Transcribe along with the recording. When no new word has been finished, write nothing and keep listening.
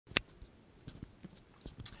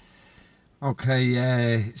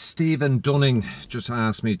Okay, Stephen Dunning just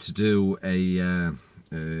asked me to do a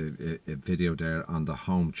video there on the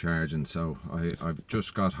home charging. So I've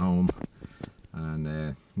just got home,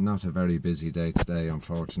 and not a very busy day today,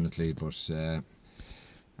 unfortunately. But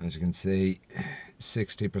as you can see,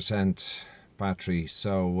 60% battery.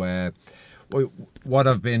 So what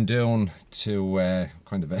I've been doing to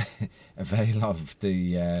kind of avail of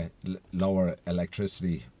the lower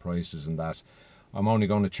electricity prices and that, I'm only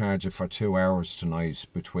going to charge it for 2 hours tonight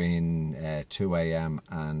between 2 a.m.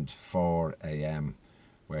 and 4 a.m.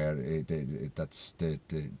 where that's the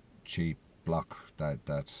cheap block that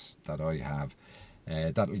I have.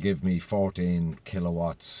 That'll give me 14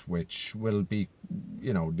 kilowatts, which will be,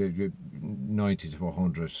 90 to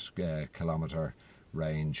 100 kilometer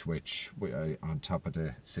range, which on top of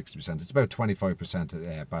the 60%, it's about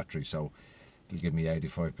 25% battery, so it'll give me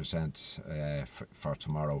 85% for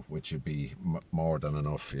tomorrow, which would be more than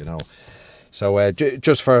enough. So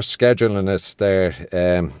just for scheduling it there,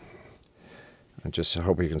 I just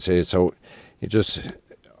hope you can see it. So you just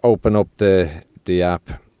open up the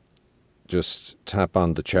app, just tap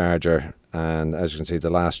on the charger, and as you can see, the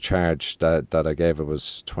last charge that I gave it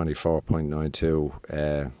was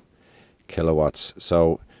 24.92 kilowatts.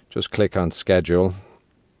 So just click on schedule,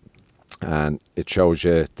 and it shows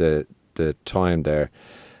you the time there.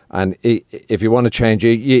 And if you want to change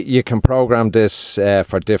it, you can program this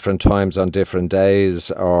for different times on different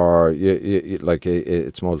days, or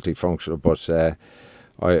it's multifunctional. But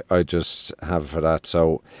I just have it for that.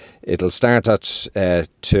 So it'll start at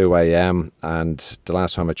 2 a.m. and the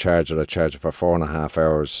last time I charged it for 4.5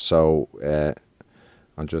 hours. So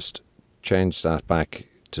I'll just change that back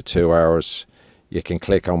to 2 hours. You can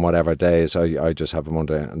click on whatever days. I just have them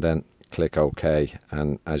under, and then click OK,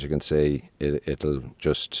 and as you can see, it'll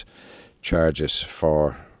just charge it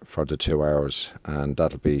for the 2 hours, and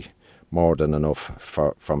that'll be more than enough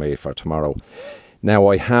for me for tomorrow. Now,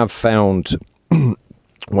 I have found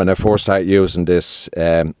when I first started using this,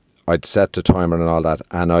 I'd set the timer and all that,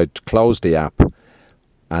 and I'd close the app,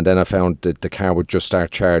 and then I found that the car would just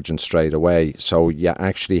start charging straight away. So you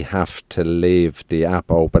actually have to leave the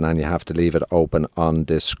app open, and you have to leave it open on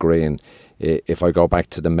this screen. If I go back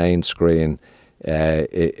to the main screen,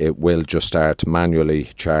 it will just start manually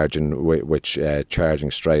charging, which charging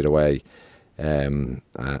straight away, and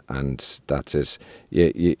that's it.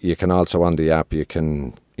 You can also, on the app, you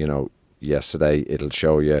can, yesterday it'll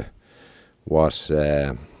show you what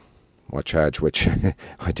charge, which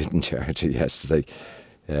I didn't charge it yesterday.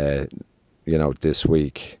 This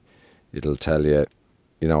week it'll tell you,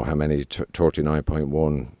 how many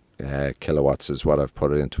 39.1 kilowatts is what I've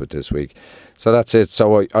put it into it this week. So that's it.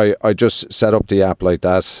 So I just set up the app like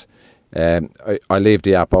that. I leave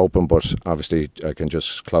the app open, but obviously I can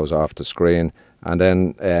just close off the screen, and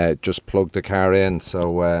then just plug the car in.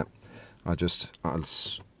 So I'll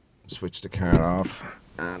switch the car off,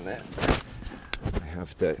 and I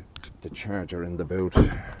have the charger in the boot.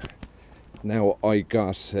 Now I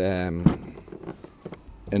got an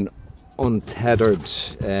untethered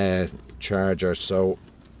charger, so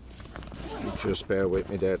just bear with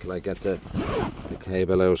me there till I get the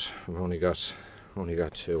cable out. I've only got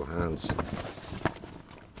two hands.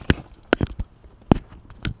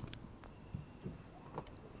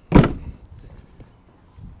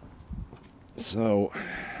 So,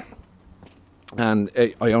 and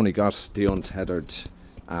I only got the untethered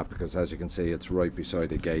app because, as you can see, it's right beside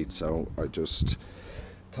the gate. So I just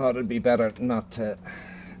thought it'd be better not to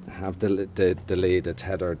have the lead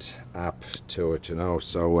tethered app to it,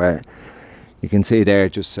 So you can see there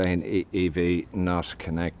just saying EV not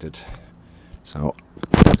connected. So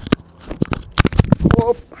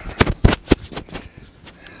whoop.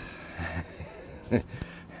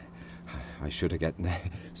 I should have gotten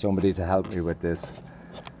somebody to help me with this.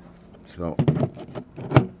 So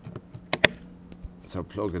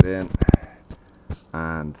plug it in,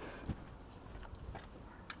 and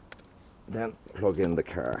then plug in the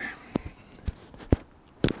car.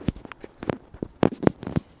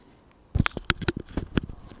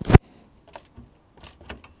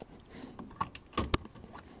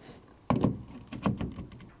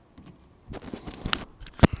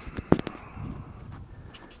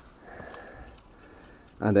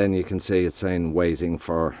 And then you can see it's saying waiting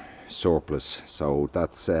for surplus. So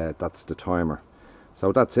that's the timer.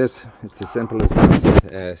 So that's it. It's as simple as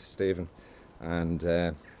that, Stephen. And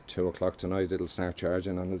 2 o'clock tonight it'll start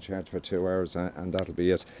charging, and it'll charge for 2 hours, and that'll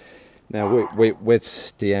be it. Now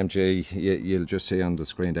with the MG, you'll just see on the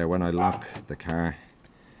screen there, when I lock the car,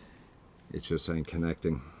 it's just saying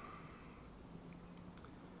connecting,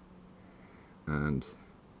 and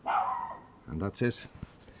that's it.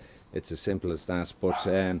 It's as simple as that.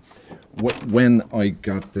 But when I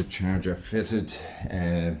got the charger fitted,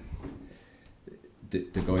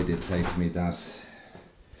 the guy did say to me that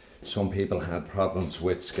some people had problems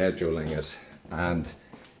with scheduling it, and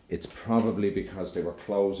it's probably because they were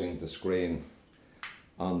closing the screen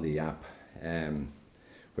on the app,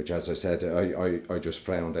 which, as I said, I just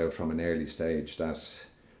found out from an early stage that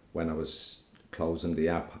when I was closing the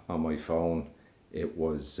app on my phone,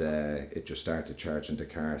 it just started charging the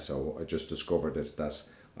car. So I just discovered that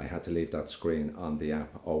I had to leave that screen on the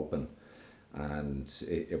app open, and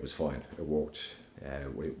it was fine. It worked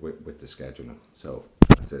with the scheduling. So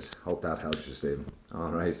that's it. Hope that helps you, Stephen.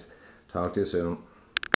 All right. Talk to you soon.